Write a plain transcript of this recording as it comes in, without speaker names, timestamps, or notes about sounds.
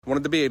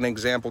wanted to be an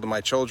example to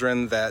my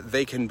children that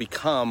they can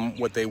become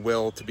what they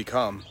will to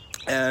become.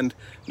 And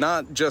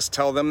not just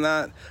tell them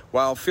that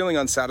while feeling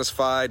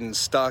unsatisfied and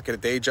stuck at a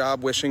day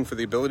job wishing for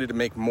the ability to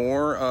make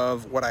more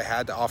of what I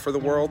had to offer the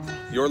world.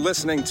 You're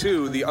listening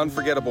to The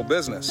Unforgettable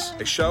Business,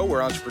 a show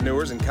where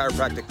entrepreneurs and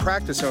chiropractic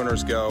practice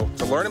owners go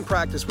to learn and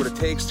practice what it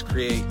takes to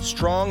create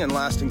strong and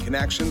lasting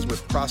connections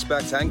with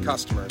prospects and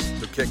customers.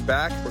 So kick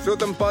back or throw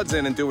them buds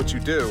in and do what you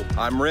do.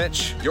 I'm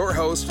Rich, your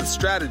host with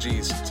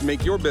strategies to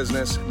make your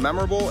business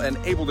memorable and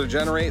able to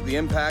generate the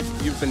impact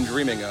you've been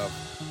dreaming of.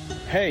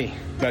 Hey,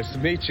 nice to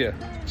meet you.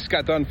 Just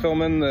got done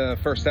filming the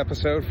first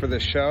episode for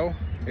this show.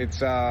 It's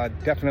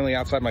definitely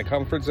outside my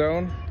comfort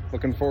zone.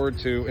 Looking forward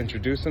to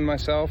introducing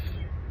myself.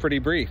 Pretty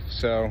brief,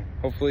 so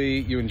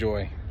hopefully you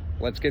enjoy.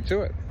 Let's get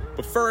to it.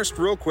 But first,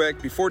 real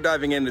quick, before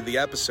diving into the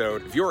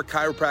episode, if you're a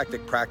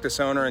chiropractic practice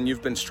owner and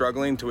you've been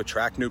struggling to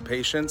attract new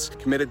patients,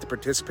 committed to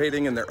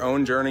participating in their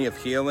own journey of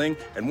healing,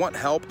 and want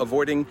help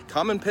avoiding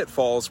common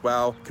pitfalls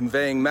while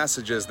conveying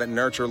messages that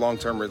nurture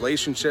long-term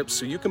relationships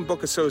so you can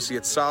book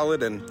associates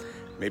solid and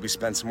maybe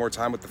spend some more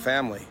time with the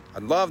family,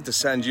 I'd love to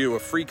send you a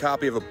free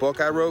copy of a book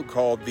I wrote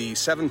called The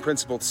 7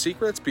 Principled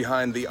Secrets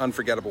Behind the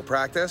Unforgettable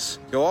Practice.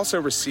 You'll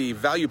also receive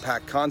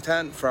value-packed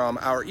content from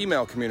our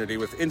email community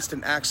with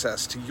instant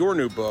access to your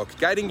new book,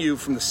 guiding you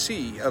from the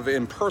sea of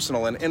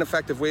impersonal and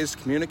ineffective ways to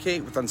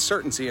communicate with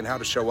uncertainty and how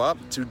to show up,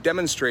 to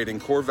demonstrating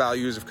core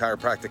values of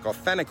chiropractic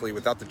authentically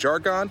without the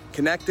jargon,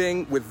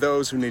 connecting with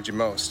those who need you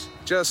most.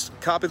 Just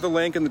copy the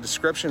link in the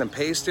description and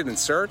paste it in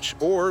search,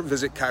 or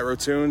visit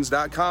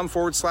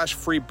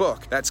chirotunes.com/free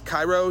book. That's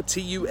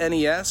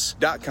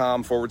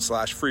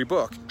chirotunes.com/free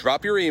book.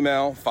 Drop your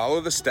email,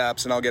 follow the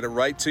steps, and I'll get it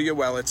right to you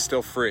while it's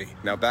still free.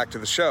 Now back to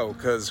the show,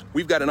 because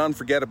we've got an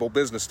unforgettable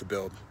business to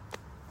build.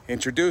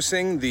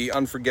 Introducing the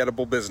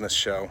Unforgettable Business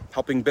Show,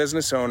 helping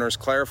business owners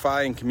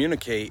clarify and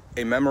communicate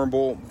a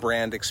memorable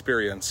brand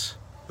experience.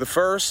 The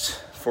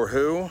first, for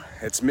who?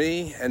 It's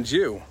me and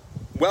you.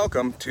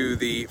 Welcome to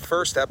the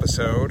first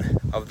episode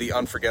of The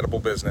Unforgettable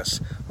Business,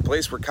 a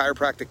place where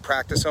chiropractic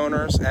practice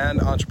owners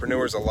and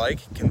entrepreneurs alike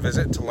can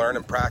visit to learn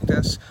and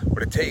practice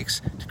what it takes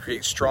to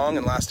create strong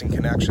and lasting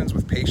connections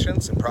with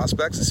patients and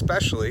prospects,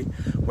 especially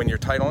when you're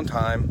tight on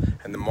time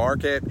and the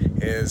market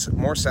is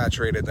more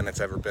saturated than it's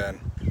ever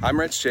been. I'm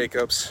Rich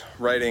Jacobs,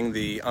 writing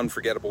the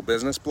Unforgettable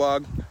Business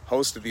blog,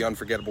 host of the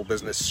Unforgettable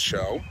Business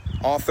Show,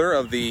 author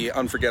of the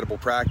Unforgettable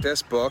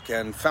Practice book,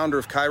 and founder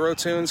of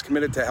ChiroTunes,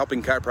 committed to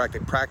helping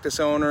chiropractic practice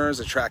owners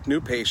attract new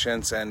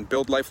patients and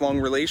build lifelong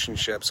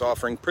relationships,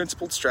 offering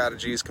principled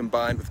strategies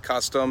combined with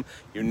custom,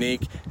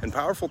 unique, and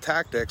powerful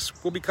tactics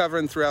we'll be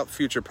covering throughout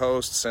future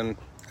posts and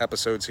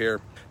episodes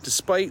here.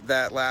 Despite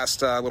that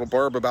last little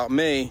blurb about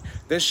me,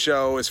 this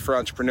show is for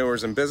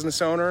entrepreneurs and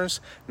business owners,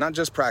 not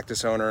just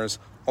practice owners,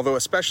 although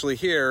especially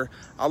here,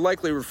 I'll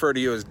likely refer to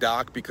you as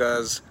Doc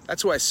because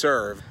that's who I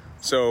serve.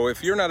 So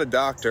if you're not a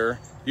doctor,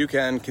 you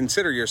can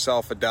consider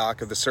yourself a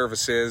doc of the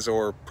services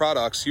or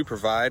products you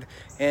provide,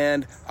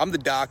 and I'm the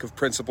doc of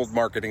principled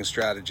marketing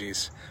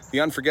strategies.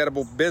 The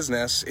Unforgettable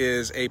Business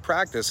is a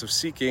practice of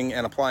seeking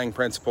and applying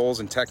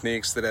principles and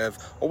techniques that have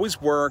always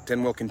worked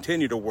and will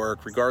continue to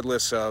work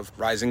regardless of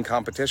rising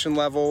competition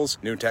levels,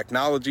 new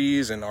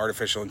technologies, and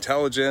artificial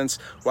intelligence,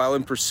 while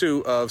in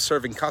pursuit of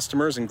serving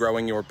customers and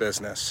growing your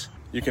business.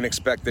 You can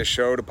expect this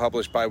show to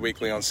publish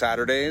bi-weekly on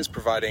Saturdays,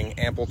 providing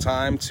ample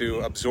time to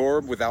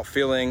absorb without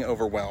feeling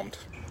overwhelmed.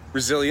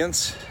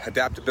 Resilience,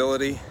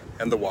 adaptability,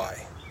 and the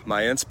why.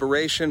 My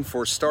inspiration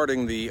for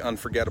starting the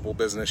Unforgettable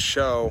Business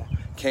Show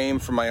came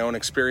from my own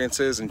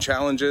experiences and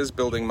challenges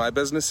building my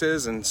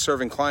businesses and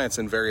serving clients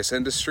in various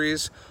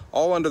industries,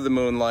 all under the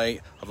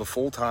moonlight of a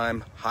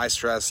full-time,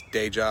 high-stress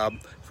day job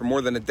for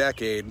more than a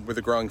decade with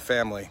a growing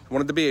family. I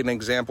wanted to be an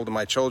example to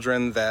my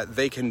children that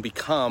they can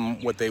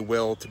become what they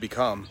will to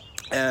become.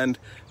 And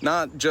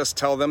not just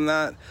tell them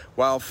that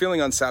while feeling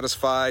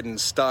unsatisfied and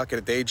stuck at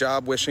a day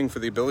job wishing for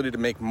the ability to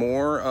make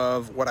more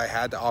of what I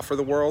had to offer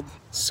the world.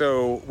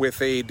 So with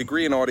a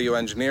degree in audio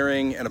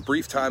engineering and a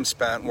brief time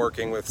spent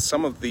working with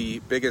some of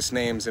the biggest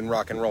names in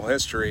rock and roll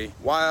history,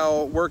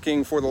 while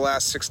working for the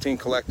last 16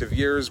 collective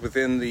years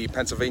within the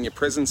Pennsylvania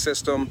prison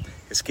system,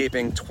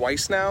 escaping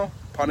twice now,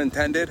 pun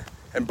intended,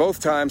 and both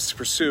times to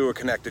pursue a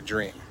connected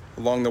dream.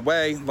 Along the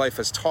way, life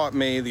has taught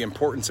me the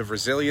importance of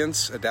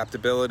resilience,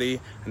 adaptability,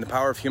 and the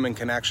power of human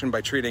connection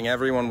by treating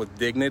everyone with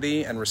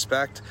dignity and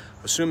respect,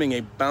 assuming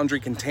a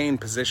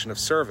boundary-contained position of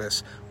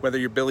service, whether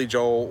you're Billy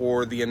Joel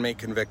or the inmate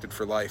convicted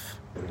for life.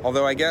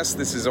 Although I guess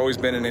this has always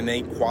been an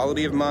innate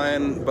quality of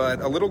mine,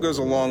 but a little goes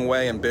a long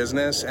way in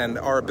business, and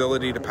our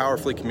ability to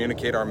powerfully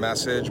communicate our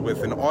message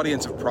with an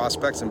audience of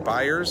prospects and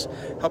buyers,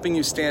 helping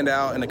you stand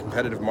out in a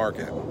competitive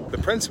market. The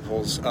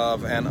principles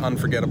of an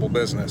unforgettable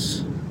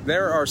business.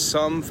 There are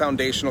some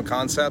foundational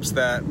concepts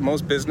that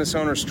most business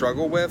owners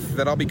struggle with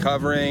that I'll be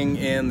covering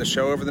in the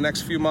show over the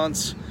next few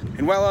months.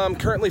 And while I'm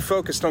currently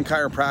focused on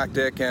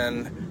chiropractic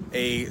and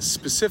a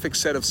specific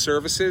set of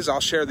services, I'll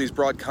share these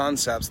broad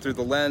concepts through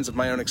the lens of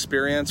my own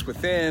experience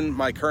within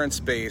my current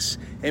space,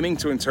 aiming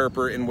to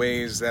interpret in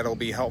ways that'll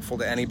be helpful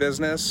to any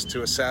business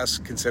to assess,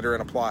 consider,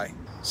 and apply.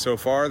 So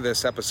far,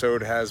 this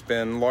episode has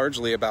been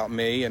largely about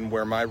me and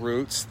where my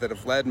roots that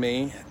have led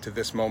me to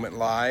this moment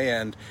lie,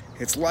 and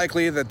it's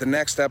likely that the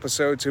next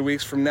episode 2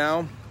 weeks from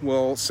now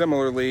will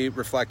similarly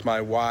reflect my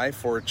why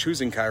for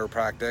choosing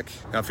chiropractic.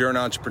 Now, if you're an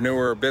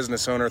entrepreneur or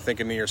business owner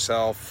thinking to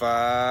yourself,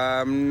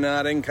 I'm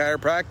not in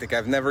chiropractic,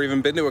 I've never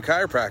even been to a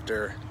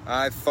chiropractor,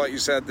 I thought you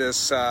said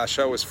this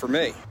show was for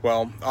me.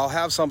 Well, I'll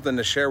have something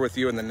to share with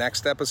you in the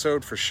next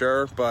episode for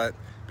sure, but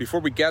before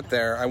we get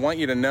there, I want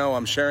you to know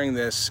I'm sharing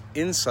this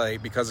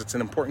insight because it's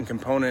an important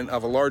component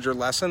of a larger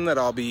lesson that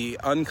I'll be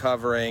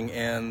uncovering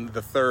in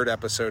the 3rd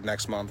episode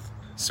next month.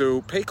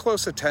 So pay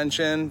close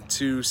attention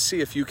to see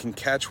if you can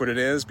catch what it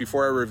is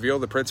before I reveal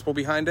the principle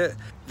behind it.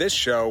 This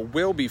show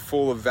will be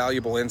full of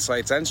valuable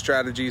insights and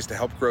strategies to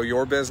help grow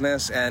your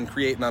business and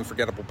create an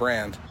unforgettable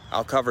brand.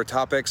 I'll cover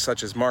topics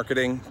such as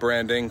marketing,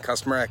 branding,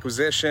 customer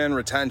acquisition,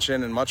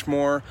 retention, and much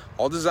more,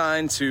 all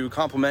designed to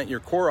complement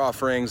your core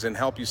offerings and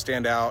help you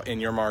stand out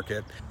in your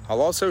market.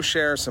 I'll also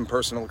share some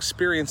personal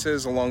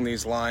experiences along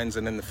these lines,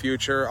 and in the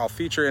future, I'll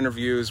feature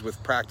interviews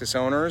with practice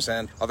owners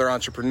and other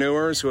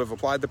entrepreneurs who have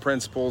applied the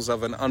principles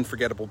of an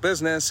unforgettable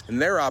business in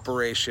their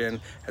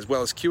operation, as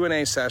well as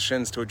Q&A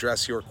sessions to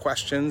address your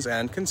questions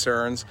and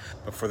concerns.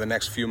 But for the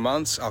next few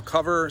months, I'll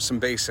cover some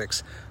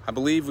basics. I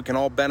believe we can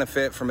all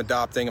benefit from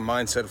adopting a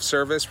mindset of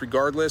service,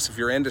 regardless of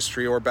your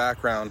industry or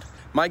background.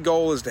 My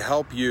goal is to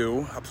help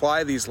you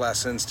apply these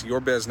lessons to your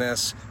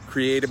business,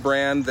 create a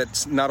brand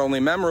that's not only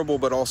memorable,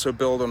 but also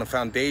build on a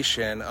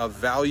foundation of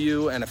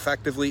value and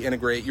effectively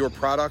integrate your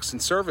products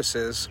and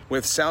services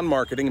with sound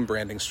marketing and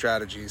branding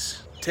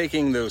strategies.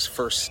 Taking those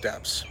first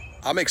steps.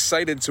 I'm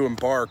excited to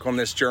embark on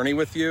this journey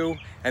with you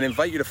and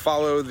invite you to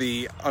follow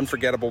the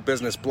Unforgettable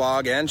Business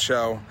blog and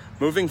show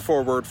moving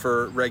forward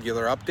for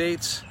regular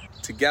updates.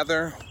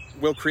 Together,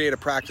 we'll create a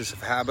practice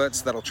of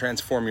habits that'll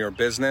transform your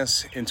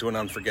business into an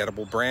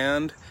unforgettable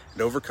brand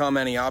and overcome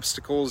any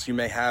obstacles you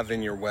may have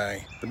in your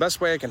way. The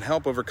best way I can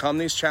help overcome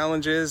these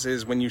challenges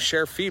is when you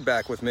share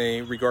feedback with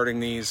me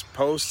regarding these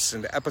posts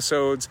and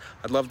episodes.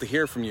 I'd love to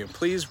hear from you.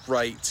 Please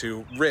write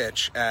to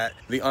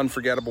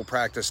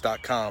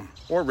rich@theunforgettablepractice.com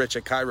or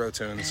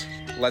rich@ChiroTunes.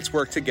 Let's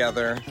work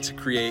together to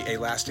create a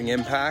lasting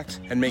impact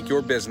and make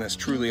your business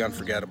truly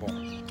unforgettable.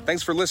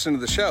 Thanks for listening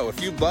to the show.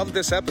 If you loved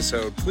this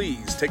episode,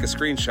 please take a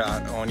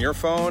screenshot on your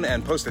phone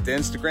and post it to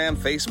Instagram,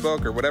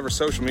 Facebook, or whatever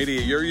social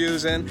media you're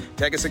using.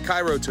 Tag us at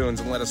ChiroTunes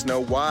and let us know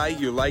why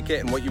you like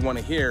it and what you want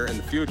to hear in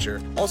the future.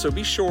 Also,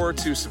 be sure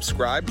to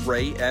subscribe,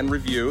 rate, and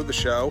review the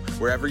show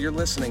wherever you're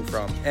listening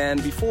from.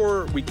 And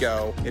before we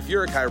go, if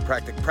you're a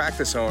chiropractic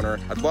practice owner,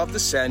 I'd love to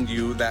send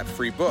you that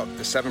free book,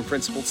 The 7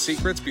 Principled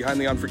Secrets Behind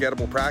the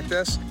Unforgettable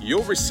Practice.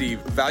 You'll receive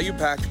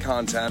value-packed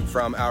content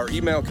from our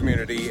email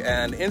community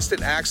and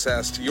instant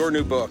access to your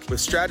new book with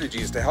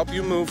strategies to help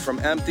you move from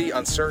empty,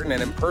 uncertain,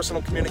 and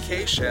impersonal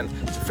communication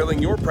to filling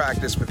your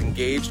practice with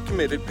engaged,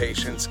 committed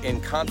patients in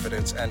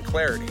confidence and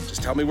clarity.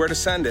 Just tell me where to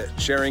send it.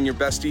 Sharing your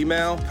best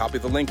email, copy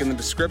the link in the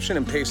description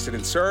and paste it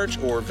in search,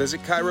 or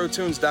visit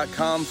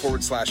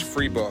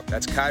chirotunes.com/free book.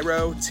 That's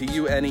Chiro,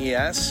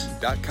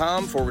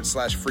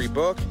 TUNES.com/free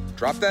book.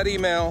 Drop that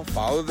email,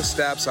 follow the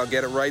steps, I'll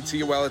get it right to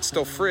you while it's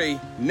still free.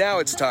 Now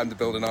it's time to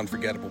build an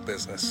unforgettable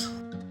business.